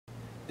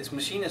This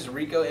machine is a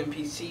Ricoh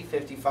MP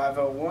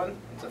C5501.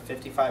 It's a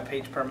 55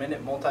 page per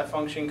minute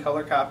multifunction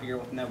color copier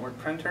with network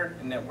printer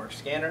and network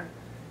scanner.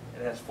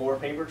 It has 4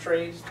 paper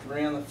trays,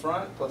 3 on the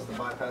front plus the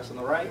bypass on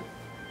the right.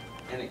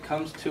 And it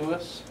comes to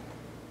us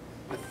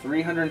with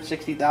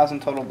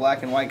 360,000 total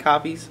black and white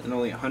copies and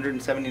only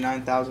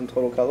 179,000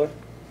 total color.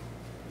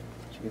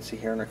 As you can see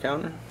here on our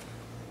counter.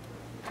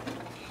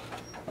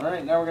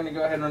 Alright, now we're going to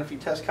go ahead and run a few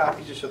test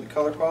copies to show the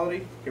color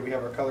quality. Here we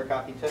have our color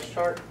copy test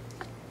chart.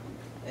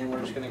 And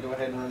we're just going to go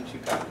ahead and run 2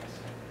 copies.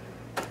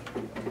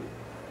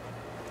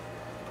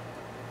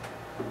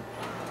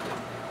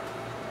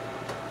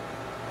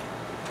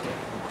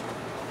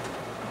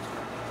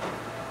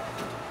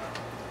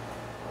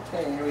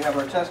 Okay, and here we have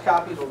our test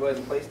copies. We'll go ahead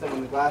and place them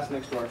in the glass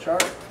next to our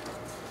chart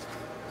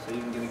so you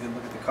can get a good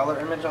look at the color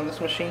image on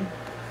this machine.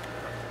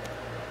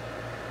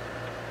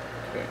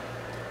 Okay.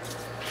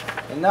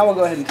 And now we'll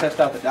go ahead and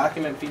test out the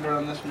document feeder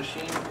on this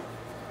machine.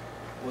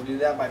 We'll do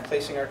that by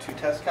placing our 2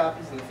 test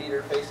copies in the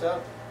feeder face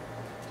up.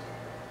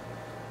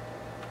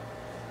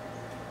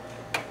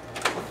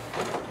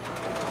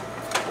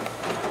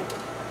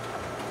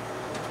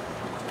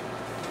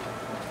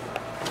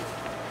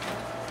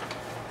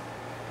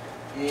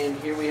 And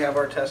here we have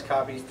our test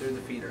copies through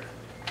the feeder.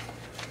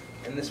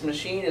 And this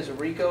machine is a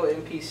Ricoh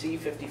MP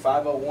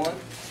C5501.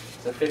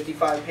 It's a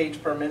 55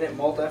 page per minute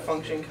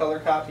multifunction color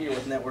copier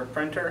with network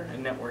printer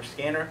and network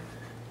scanner.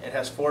 It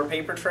has 4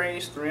 paper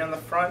trays, 3 on the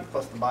front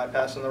plus the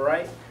bypass on the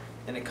right.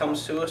 And it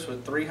comes to us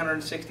with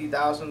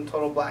 360,000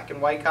 total black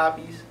and white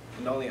copies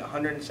and only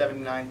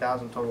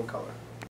 179,000 total color.